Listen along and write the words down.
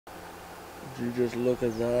you just look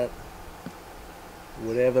at that?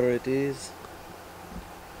 Whatever it is.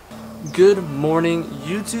 Good morning,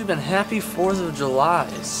 YouTube, and happy 4th of July.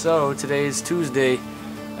 So today's Tuesday.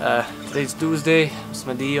 It's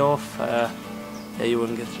my day off. Yeah, you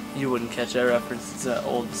wouldn't catch that reference. It's an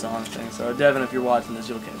old song thing. So Devin, if you're watching this,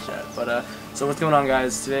 you'll catch that. But so what's going on,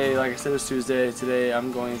 guys? Today, like I said, it's Tuesday. Today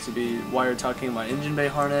I'm going to be wire tucking my engine bay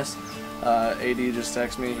harness. AD just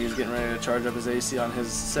texted me. He's getting ready to charge up his AC on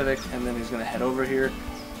his Civic, and then he's gonna head over here.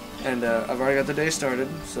 And I've already got the day started.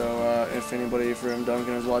 So if anybody from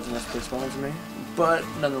Duncan is watching this, please sponsor me. But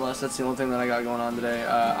nonetheless, that's the only thing that I got going on today.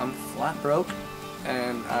 I'm flat broke,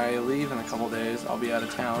 and I leave in a couple days. I'll be out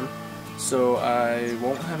of town. So I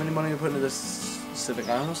won't have any money to put into this Civic.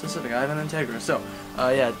 I almost said Civic. I have an Integra. So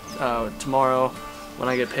yeah, tomorrow when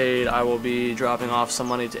I get paid, I will be dropping off some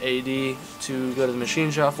money to AD to go to the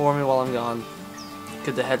machine shop for me while I'm gone.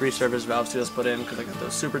 Get the head resurface valve seals put in because I got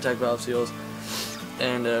those Super Tech valve seals,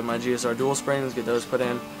 and my GSR dual springs. Get those put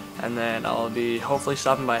in, and then I'll be hopefully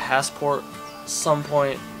stopping by Hassport some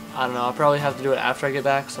point. I don't know. I'll probably have to do it after I get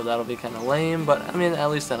back, so that'll be kind of lame. But I mean,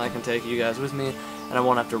 at least then I can take you guys with me. And I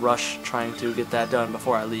won't have to rush trying to get that done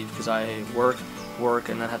before I leave, because I work,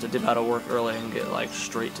 and then have to dip out of work early and get like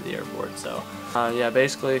straight to the airport. So yeah,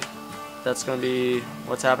 basically that's going to be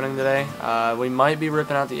what's happening today. We might be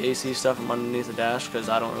ripping out the AC stuff from underneath the dash because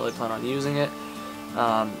I don't really plan on using it.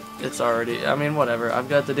 It's already, I mean, whatever. I've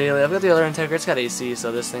got the other Integra. It's got AC,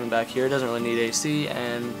 so this thing back here doesn't really need AC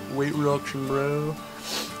and weight reduction, bro.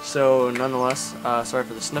 So nonetheless, sorry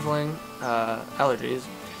for the sniffling, allergies.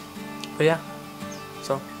 But yeah.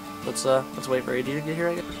 So let's wait for AD to get here,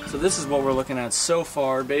 I guess. So this is what we're looking at so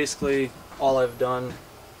far. Basically, all I've done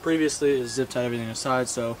previously is zip tied everything aside.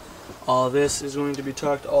 So all of this is going to be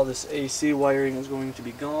tucked. All this AC wiring is going to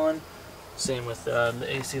be gone. Same with the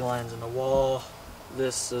AC lines in the wall.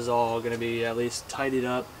 This is all going to be at least tidied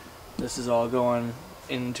up. This is all going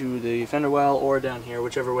into the fender well or down here,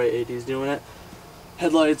 whichever way AD is doing it.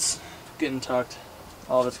 Headlights getting tucked.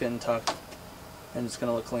 All of it's getting tucked, and it's going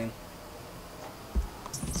to look clean.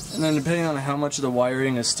 And then depending on how much of the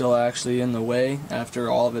wiring is still actually in the way after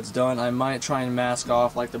all of it's done, I might try and mask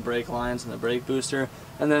off like the brake lines and the brake booster,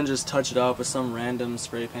 and then just touch it up with some random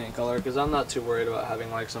spray paint color, because I'm not too worried about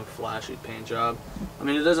having like some flashy paint job. I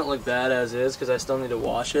mean, it doesn't look bad as is because I still need to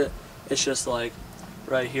wash it. It's just like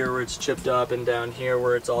right here where it's chipped up, and down here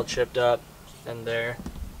where it's all chipped up, and there.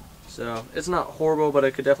 So it's not horrible, but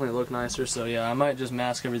it could definitely look nicer. So yeah, I might just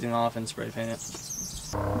mask everything off and spray paint it.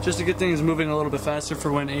 Just to get things moving a little bit faster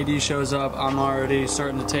for when AD shows up, I'm already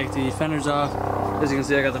starting to take the fenders off. As you can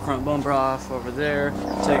see, I got the front bumper off over there,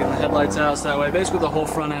 taking the headlights out, so that way basically the whole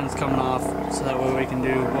front end's coming off, so that way we can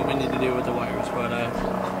do what we need to do with the wires. But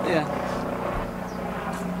yeah.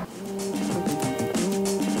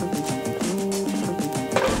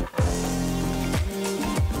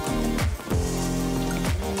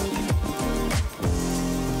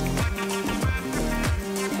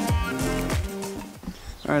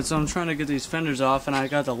 Alright, so I'm trying to get these fenders off, and I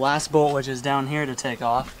got the last bolt, which is down here, to take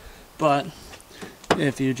off. But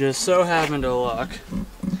if you just so happen to look,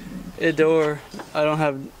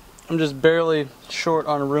 I'm just barely short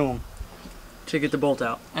on room to get the bolt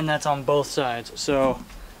out, and that's on both sides. So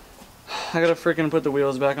I gotta freaking put the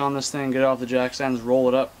wheels back on this thing, get it off the jack stands, roll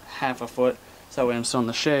it up half a foot, so that way I'm still in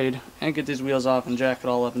the shade, and get these wheels off and jack it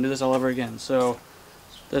all up and do this all over again. So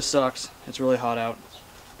this sucks. It's really hot out,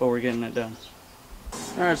 but we're getting it done.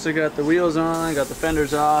 Alright, so got the wheels on, got the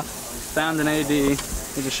fenders off, found an AD, he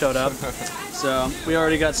just showed up. So we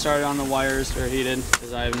already got started on the wires, or he did,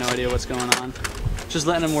 because I have no idea what's going on. Just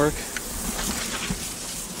letting him work.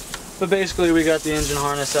 But basically we got the engine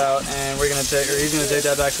harness out, and he's going to take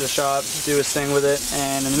that back to the shop, do his thing with it,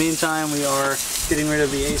 and in the meantime we are getting rid of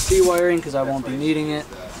the AC wiring, because I won't be needing it.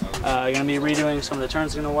 I'm going to be redoing some of the turn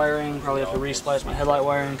signal wiring, probably have to resplice my headlight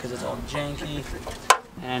wiring, because it's all janky.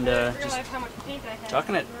 And just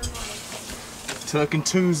tucking it. Tucking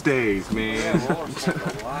Tuesdays, man.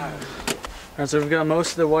 Alright, so we've got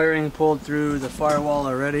most of the wiring pulled through the firewall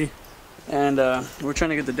already, and we're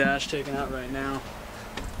trying to get the dash taken out right now,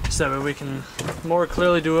 so that we can more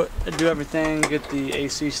clearly do everything, get the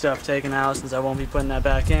AC stuff taken out, since I won't be putting that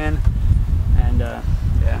back in, and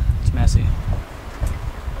yeah, it's messy.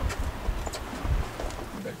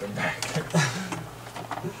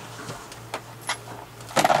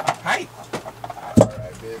 Hi.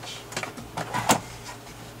 Alright, bitch.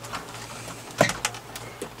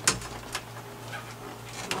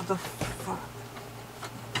 What the fuck?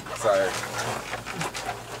 Sorry.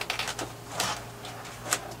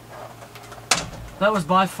 That was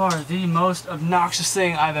by far the most obnoxious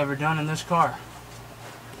thing I've ever done in this car.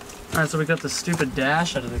 Alright, so we got the stupid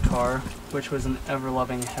dash out of the car, which was an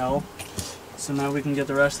ever-loving hell. So now we can get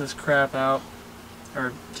the rest of this crap out,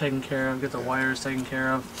 or taken care of, get the wires taken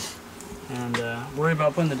care of, and worry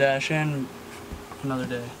about putting the dash in another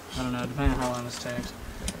day. I don't know, depending on how long this takes.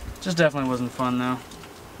 Just definitely wasn't fun though.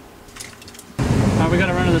 Alright, we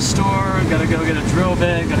gotta run to the store, gotta go get a drill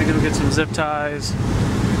bit, gotta go get some zip ties.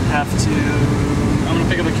 I'm gonna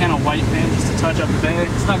pick up a can of white paint just to touch up the bay.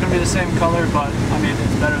 It's not gonna be the same color, but I mean,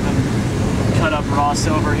 it's better than cut up raw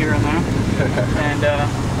silver here and there. And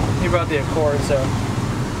he brought the Accord, so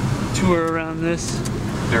tour around this.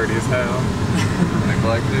 Dirty as hell.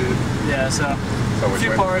 Neglected. Yeah, so a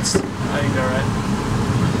few parts. I can go right.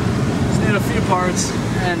 Just need a few parts,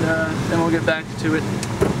 and then we'll get back to it.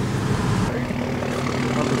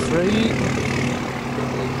 Up the freight.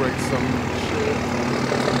 We'll break some shit.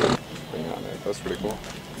 Bring on it. That's pretty cool.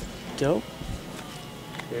 Dope.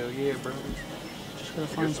 Hell yeah, bro. Just gotta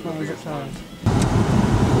find some other zip ties.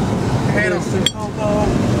 Hit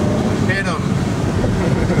him!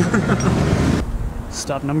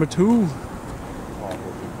 Stop number 2.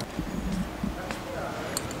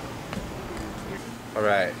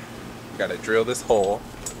 Alright, gotta drill this hole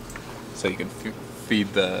so you can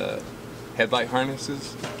feed the headlight harness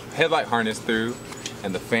through,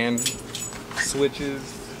 and the fan switches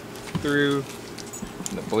through,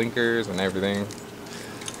 and the blinkers and everything.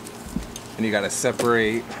 And you gotta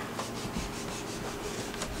separate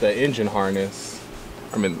the engine harness,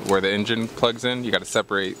 where the engine plugs in. You gotta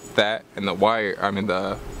separate that and the wire,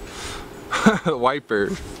 the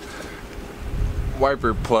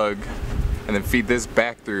wiper plug, and then feed this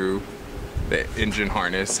back through the engine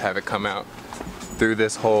harness, have it come out through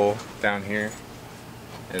this hole down here,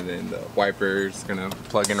 and then the wiper's gonna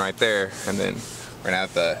plug in right there, and then we're gonna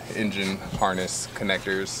have the engine harness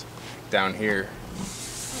connectors down here.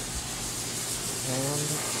 And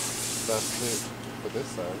that's it for this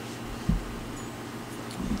side.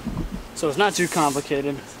 So it's not too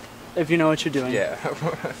complicated if you know what you're doing. Yeah.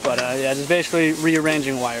 But yeah, just basically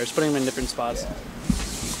rearranging wires, putting them in different spots. Yeah.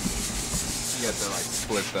 You have to like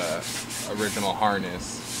split the original harness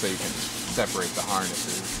so you can separate the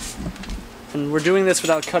harnesses. And we're doing this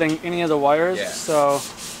without cutting any of the wires, Yeah. so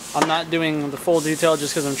I'm not doing the full detail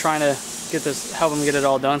just because I'm trying to help them get it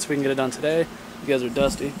all done so we can get it done today. You guys are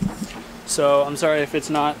dusty. So I'm sorry if it's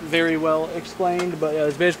not very well explained, but yeah,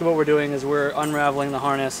 it's basically what we're doing is we're unraveling the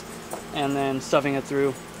harness and then stuffing it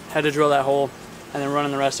through. Had to drill that hole and then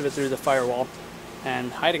running the rest of it through the firewall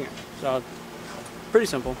and hiding it. So pretty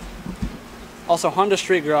simple. Also, Honda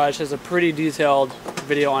Street Garage has a pretty detailed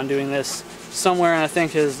video on doing this somewhere in I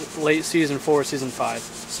think his late season 4, season 5.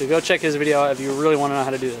 So go check his video out if you really want to know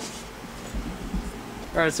how to do this.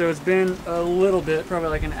 Alright, so it's been a little bit, probably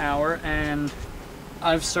like an hour, and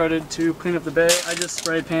I've started to clean up the bay. I just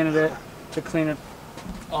spray painted it to clean up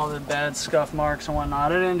all the bad scuff marks and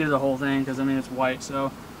whatnot. I didn't do the whole thing because I mean it's white,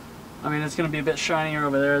 so I mean it's going to be a bit shinier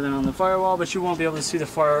over there than on the firewall, but you won't be able to see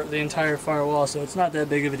the entire firewall, so it's not that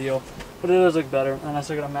big of a deal. But it does look better, and I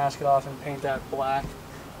still got to mask it off and paint that black.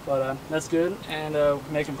 But that's good, and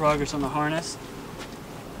making progress on the harness.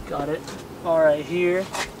 Got it all right here.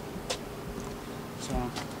 So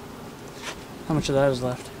how much of that is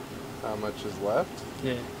left? How much is left?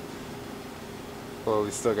 Yeah. Well, we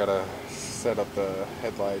still gotta set up the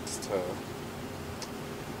headlights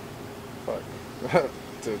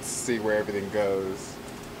to see where everything goes.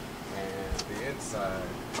 And the inside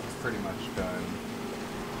is pretty much done.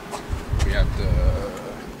 We have to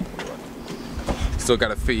still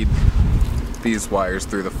gotta feed these wires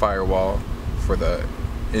through the firewall for the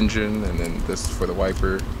engine, and then this for the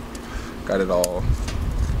wiper. Got it all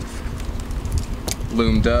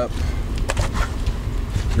loomed up.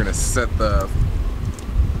 We're gonna set the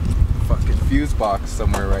fucking fuse box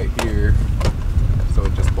somewhere right here, so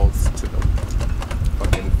it just bolts to the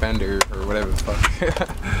fucking fender or whatever the fuck.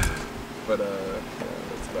 But yeah,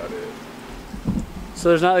 that's about it. So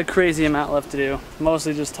there's not a crazy amount left to do.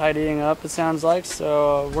 Mostly just tidying up, it sounds like.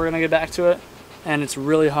 So we're gonna get back to it, and it's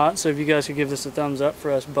really hot. So if you guys could give this a thumbs up for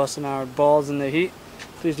us busting our balls in the heat,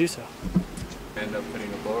 please do so. End up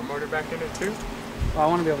putting a blower motor back in it too. Well, I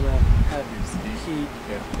want to be able to have heat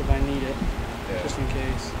if I need it, just in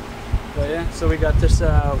case. But yeah, so we got this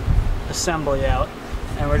assembly out,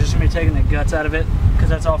 and we're just gonna be taking the guts out of it because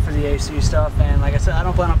that's all for the AC stuff. And like I said, I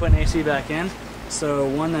don't plan on putting AC back in. So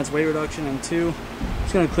one, that's weight reduction, and two,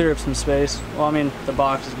 it's gonna clear up some space. Well, I mean, the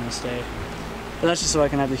box is gonna stay, but that's just so I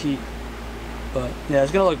can have the heat. But yeah,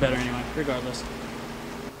 it's gonna look better anyway, regardless.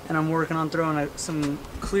 And I'm working on throwing some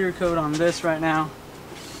clear coat on this right now.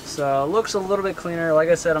 So it looks a little bit cleaner. Like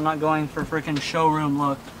I said, I'm not going for freaking showroom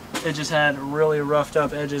look. it just had really roughed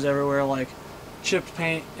up edges everywhere, like chipped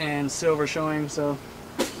paint and silver showing, so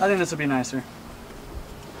I think this will be nicer.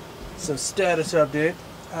 So status update.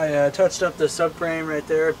 I touched up the subframe right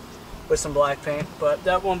there with some black paint, but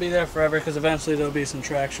that won't be there forever because eventually there'll be some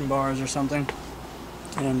traction bars or something.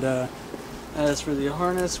 And as for the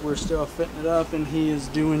harness, we're still fitting it up, and he is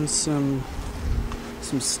doing some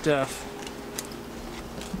stuff.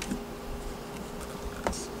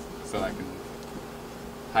 So I can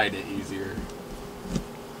hide it easier.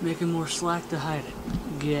 Making more slack to hide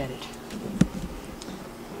it. Get it.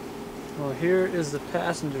 Well, here is the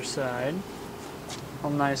passenger side. All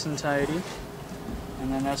nice and tidy.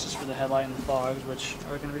 And then that's just for the headlight and the fogs, which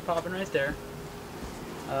are going to be popping right there.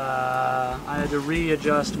 I had to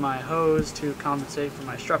readjust my hose to compensate for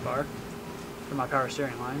my strut bar, for my power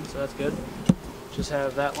steering line, so that's good. Just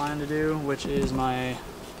have that line to do, which is my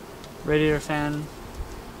radiator fan.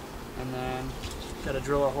 And then got to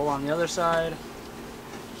drill a hole on the other side.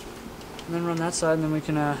 And then run that side, and then we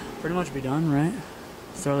can pretty much be done, right?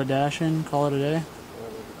 Throw the dash in, call it a day.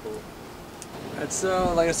 Alright,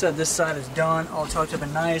 so like I said, this side is done, all tucked up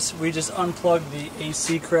and nice. We just unplugged the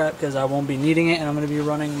AC crap because I won't be needing it, and I'm going to be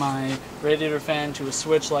running my radiator fan to a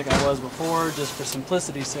switch like I was before, just for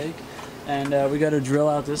simplicity's sake. And we got to drill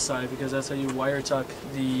out this side because that's how you wire tuck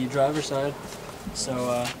the driver's side.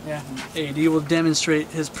 So yeah, AD will demonstrate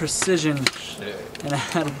his precision and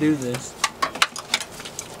how to do this.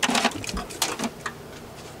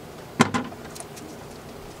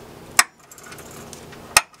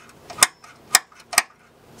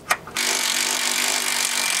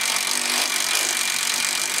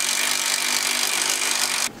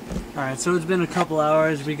 Alright, so it's been a couple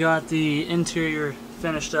hours. We got the interior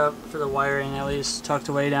finished up for the wiring, at least tucked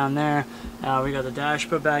away down there. We got the dash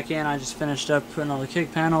put back in. I just finished up putting all the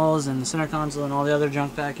kick panels and the center console and all the other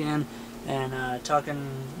junk back in, and tucking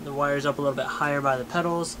the wires up a little bit higher by the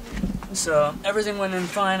pedals. So everything went in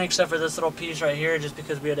fine except for this little piece right here, just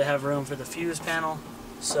because we had to have room for the fuse panel.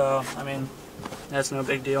 So I mean, that's no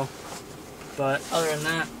big deal. But other than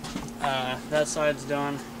that, that side's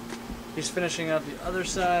done. He's finishing up the other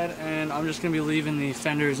side, and I'm just going to be leaving the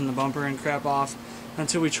fenders and the bumper and crap off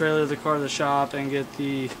until we trailer the car to the shop and get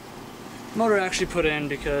the motor actually put in,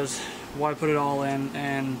 because why put it all in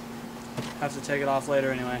and have to take it off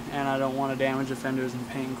later anyway, and I don't want to damage the fenders and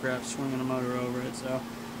paint and crap swinging the motor over it, so,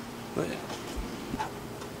 but yeah.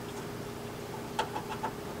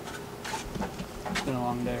 It's been a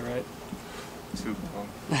long day, right? Too long.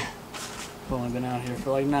 I've only been out here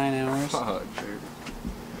for like 9 hours. Oh, dude.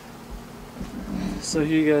 So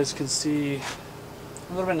here you guys can see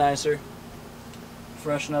a little bit nicer.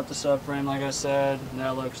 Freshen up the subframe, like I said.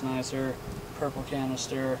 That looks nicer. Purple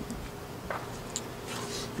canister.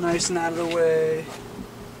 Nice and out of the way.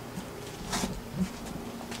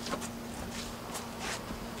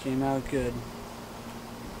 Came out good.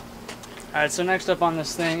 Alright, so next up on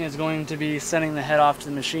this thing is going to be sending the head off to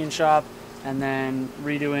the machine shop and then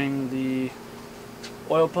redoing the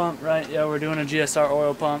oil pump, right? Yeah, we're doing a GSR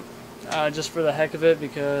oil pump. Just for the heck of it,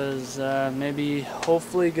 because maybe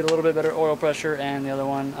hopefully get a little bit better oil pressure, and the other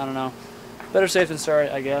one, I don't know, better safe than sorry,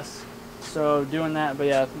 I guess. So doing that, but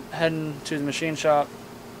yeah, heading to the machine shop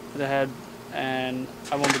for the head, and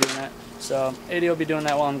I won't be doing that. So AD will be doing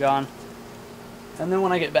that while I'm gone. And then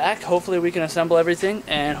when I get back, hopefully we can assemble everything,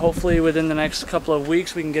 and hopefully within the next couple of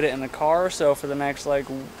weeks we can get it in the car. So for the next like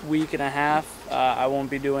week and a half, I won't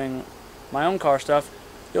be doing my own car stuff.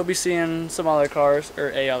 You'll be seeing some other cars, or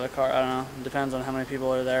a other car, I don't know, it depends on how many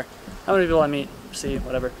people are there, how many people I meet, see,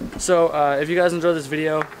 whatever. So if you guys enjoyed this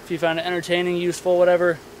video, if you found it entertaining, useful,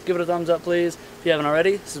 whatever, give it a thumbs up please. If you haven't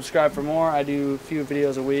already, subscribe for more. I do a few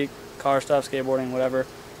videos a week, car stuff, skateboarding, whatever.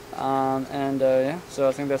 Yeah, so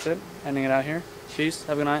I think that's it, ending it out here. Peace,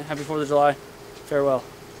 have a good night, happy 4th of July, farewell.